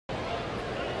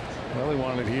Well, he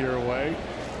wanted heater away.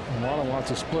 Wada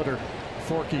wants a splitter.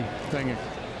 Forky thing.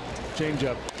 Change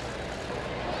up.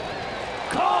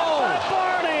 Call!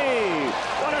 Barney!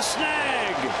 What a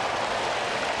snag!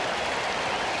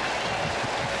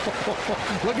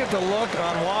 Look at the look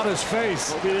on Wada's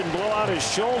face. Hope he didn't blow out his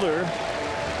shoulder.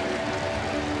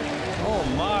 Oh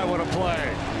my, what a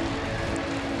play.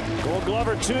 Gold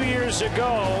Glover 2 years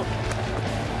ago.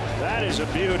 That is a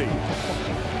beauty.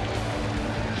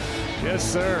 Yes,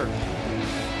 sir.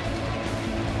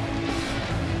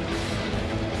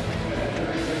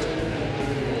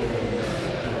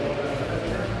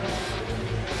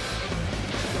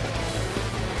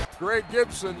 Greg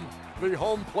Gibson, the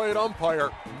home plate umpire,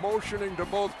 motioning to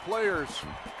both players.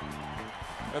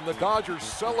 And the Dodgers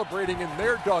celebrating in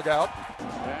their dugout.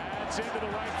 That's into the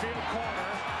right field corner.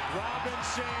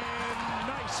 Robinson,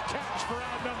 nice catch for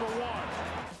out number 1.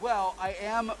 Well, I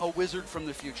am a wizard from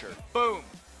the future. Boom.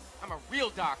 I'm a real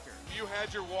doctor. If you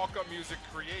had your walk-up music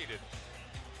created,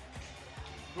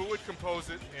 who would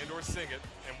compose it and or sing it,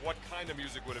 and what kind of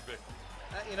music would it be?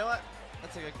 You know what?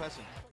 That's a good question.